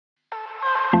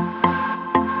Go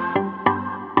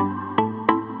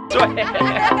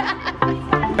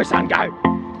son, go!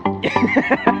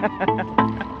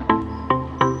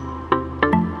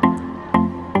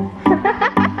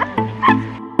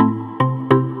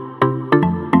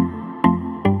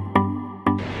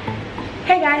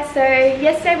 Hey guys, so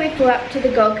yesterday we flew up to the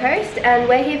Gold Coast and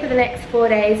we're here for the next 4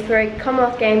 days for a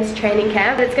Commonwealth Games training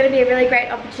camp. It's going to be a really great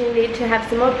opportunity to have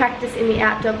some more practice in the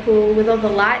outdoor pool with all the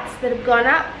lights that have gone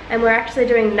up, and we're actually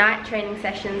doing night training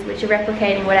sessions which are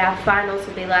replicating what our finals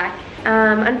will be like.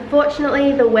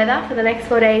 Unfortunately, the weather for the next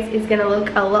 4 days is going to look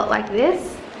a lot like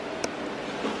this.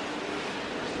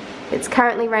 It's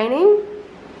currently raining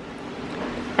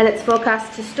and it's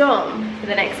forecast to storm for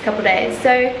the next couple of days.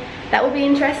 So that will be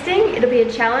interesting. It'll be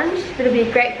a challenge, but it'll be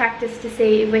a great practice to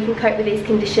see if we can cope with these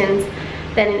conditions.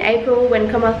 Then in April, when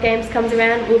Commonwealth Games comes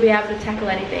around, we'll be able to tackle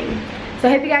anything. So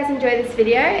I hope you guys enjoy this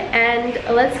video and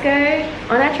let's go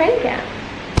on our training camp.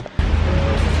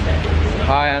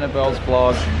 Hi, Annabelle's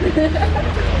vlog.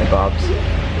 Hey, Bubs.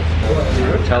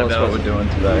 Tell us what we're doing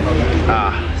today.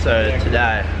 So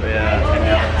today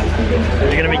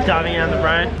we're going to be diving down the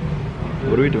brain.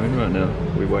 What are we doing right now?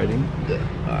 We're waiting?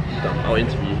 I'll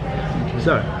interview.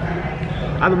 So,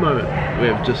 at the moment, we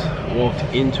have just walked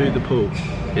into the pool.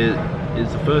 It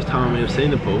is the first time we have seen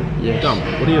the pool. Yes. Dom,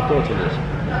 what are your thoughts on this?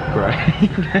 Great.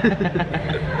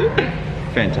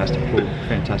 Fantastic pool,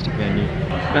 fantastic venue.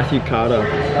 Matthew Carter,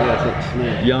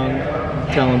 young,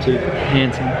 talented,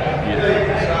 handsome.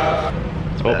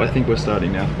 Oh, I think we're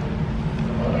starting now.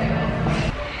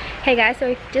 Hey guys, so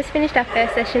we've just finished our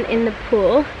first session in the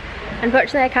pool.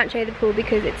 Unfortunately, I can't show you the pool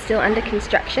because it's still under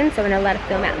construction, so we're not allowed to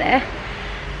film out there.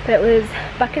 But it was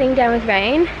bucketing down with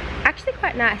rain. Actually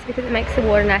quite nice because it makes the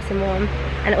water nice and warm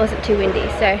and it wasn't too windy,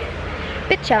 so a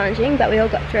bit challenging, but we all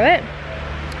got through it.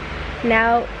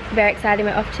 Now, very exciting,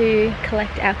 we're off to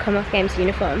collect our Commonwealth Games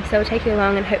uniform. So we'll take you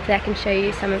along and hopefully I can show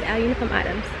you some of our uniform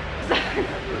items.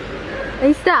 Are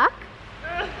you stuck?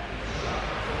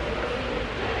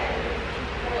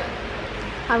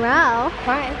 Hello.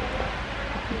 Hi.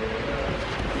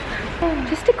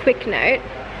 Just a quick note,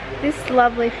 this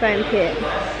lovely foam pit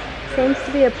seems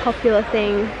to be a popular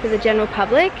thing for the general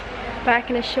public, but I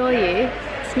can assure you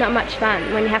it's not much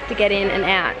fun when you have to get in and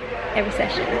out every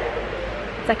session.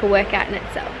 It's like a workout in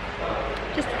itself.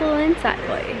 Just a little insight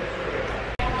for you.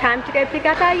 Time to go pick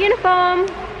up our uniform!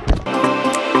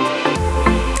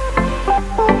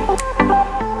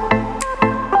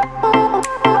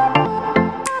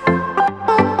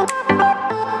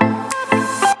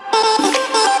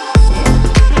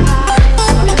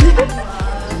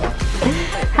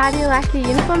 How do you like your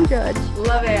uniform, George?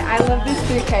 Love it. I love this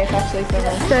suitcase actually so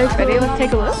much. So cool. Ready? Let's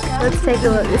take a look. Let's take a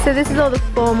look. So this is all the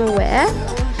formal wear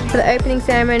for the opening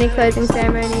ceremony, closing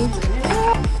ceremony.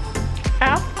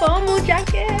 Our formal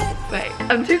jacket. Wait,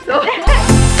 I'm too tall.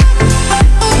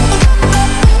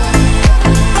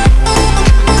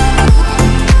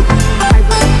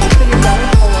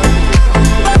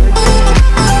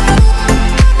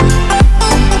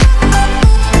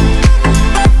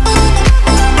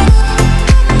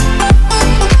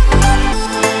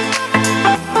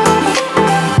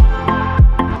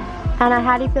 Anna,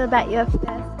 how do you feel about your first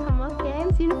Commonwealth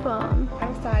Games uniform?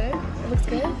 I'm excited. It looks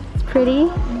good. It's pretty.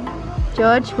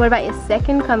 George, what about your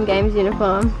second Com Games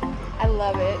uniform? I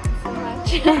love it so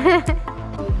much.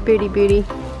 Booty, booty.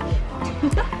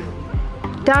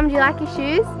 Dom, do you like your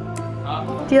shoes?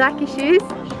 Do you like your shoes?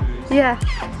 Yeah.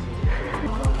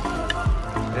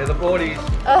 They're the boardies.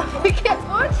 Oh, we get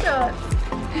board shorts.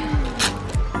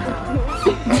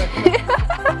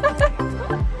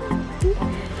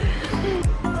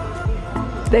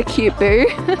 They're cute, boo.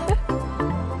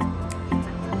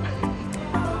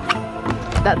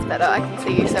 That's better. I can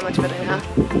see you so much better now.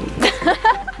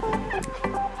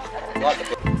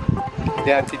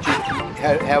 Now, did you?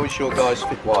 How was your guys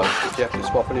fit wise? Did you have to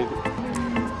swap anything?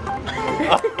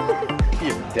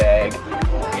 You dag. I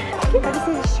just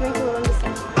need to shrink a little in the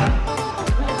section.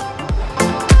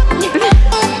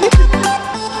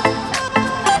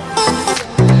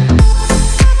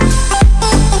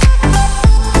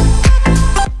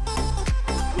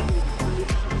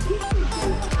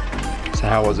 So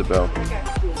how was it, Belle?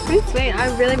 Pretty sweet.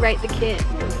 I really rate the kit.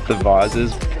 The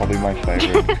visor's probably my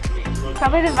favourite.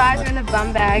 Probably the visor and the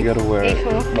bum bag. You gotta wear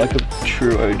Equal. it like a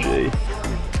true OG.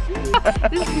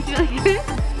 This is really good.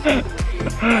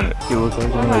 You look like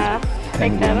one of those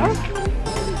Take that penguins.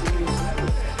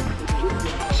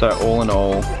 So all in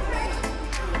all,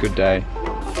 good day.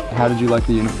 How did you like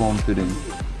the uniform fitting?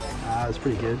 It was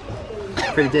pretty good.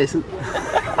 Pretty decent.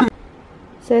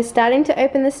 So starting to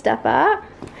open the stuff up.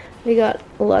 We got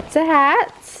lots of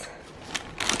hats.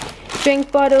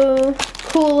 drink bottle,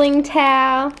 cooling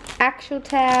towel, actual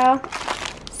towel,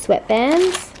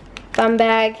 sweatbands, bum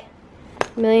bag,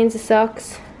 millions of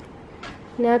socks.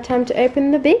 Now time to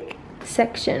open the big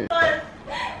section.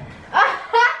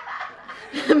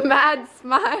 Mad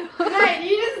smile. Mate,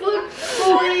 you just look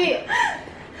fully...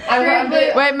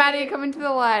 Wait, Maddie, come into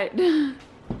the light.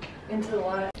 Into the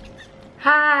light.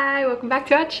 Hi, welcome back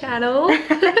to our channel.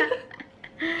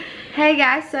 Hey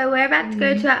guys, so we're about to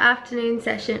go to our afternoon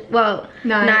session, well,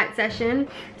 night session.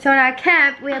 So in our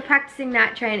camp, we are practicing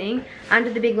night training under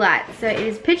the big lights. So it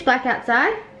is pitch black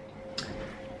outside,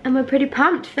 and we're pretty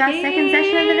pumped for our second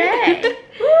session of the day.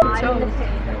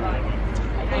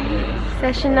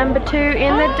 Session number 2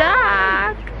 in the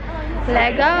dark.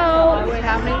 Let go.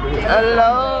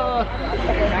 Hello.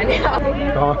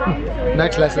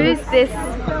 Next lesson. Who's this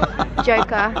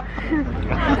joker?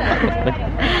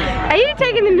 Are you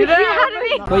taking the mickey out of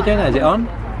me? What are you doing now? Is it on?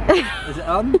 Is it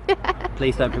on?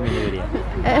 Please don't put me in the video.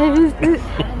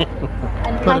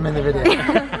 Put him in the video.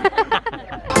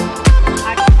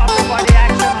 Upper body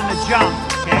action on the jump,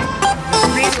 okay? The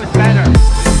speed was better.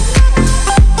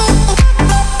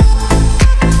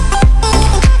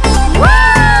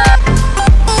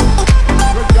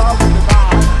 Good job with the bar.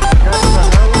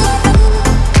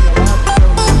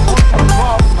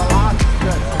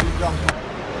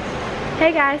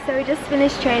 Hey guys, so we just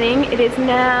finished training. It is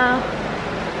now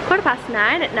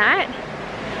 9:15 at night.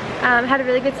 Had a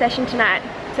really good session tonight,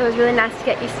 so it was really nice to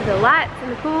get used to the lights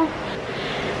and the pool.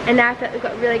 And now I feel like we've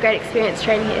got really great experience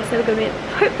training here, so we're going to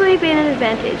hopefully be in an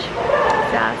advantage.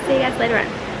 So I'll see you guys later on.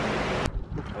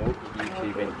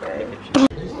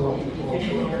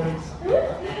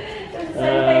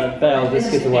 Belle,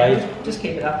 just get away. Just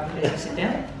keep it up. Sit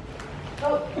down.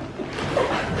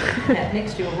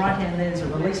 Next to your right hand, there's a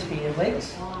release for your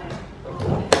legs.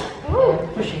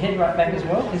 Push your head right back as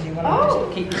well, because you want to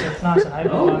just keep yourself nice and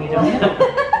open while you're doing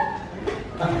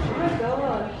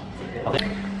it.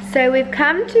 So we've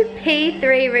come to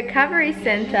P3 Recovery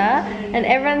Centre, and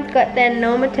everyone's got their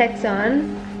Normatex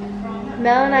on.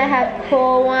 Mel and I have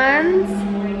core ones.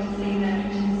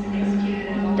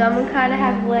 Dom and kind of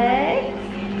have legs.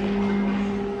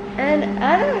 And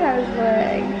Adam has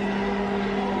legs.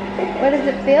 What does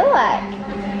it feel like?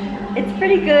 It's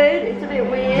pretty good. It's a bit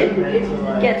weird. It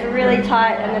gets really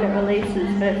tight and then it releases,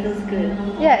 but it feels good.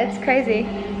 Yeah, it's crazy.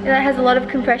 And it has a lot of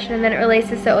compression and then it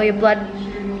releases so all your blood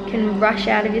can rush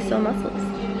out of your sore muscles.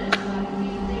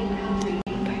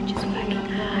 Bro, just working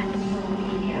hard.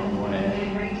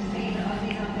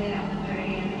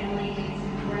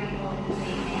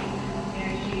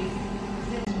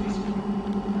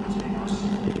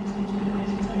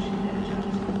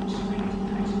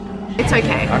 It's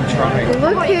okay. I'm trying.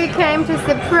 Look who came to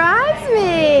surprise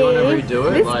me! You want to redo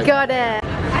it? This Like, got it.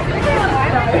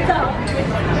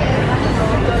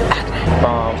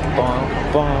 Bum, bum,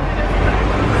 bum.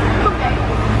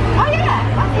 Oh yeah,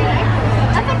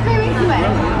 that's like 3 weeks away.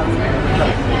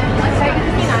 So you can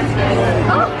be nice to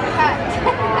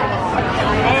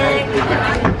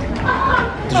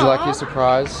Did you like your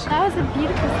surprise? That was a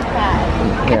beautiful surprise.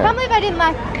 I Yeah. can't believe I didn't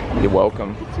like You're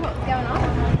welcome. picture what was going on.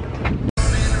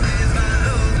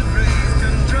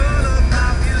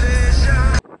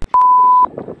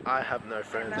 I have no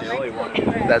friends. The only one.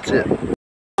 That's it.